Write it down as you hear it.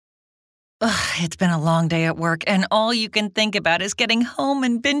Ugh, it's been a long day at work, and all you can think about is getting home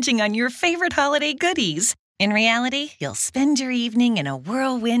and binging on your favorite holiday goodies. In reality, you'll spend your evening in a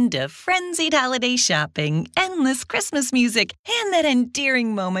whirlwind of frenzied holiday shopping, endless Christmas music, and that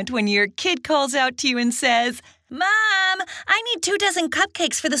endearing moment when your kid calls out to you and says, "Mom, I need 24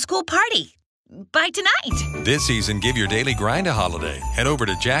 cupcakes for the school party. By tonight." This season, give your daily grind a holiday. Head over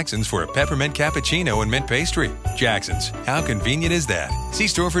to Jackson's for a peppermint cappuccino and mint pastry. Jackson's, how convenient is that? See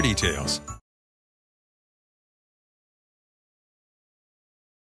store for details.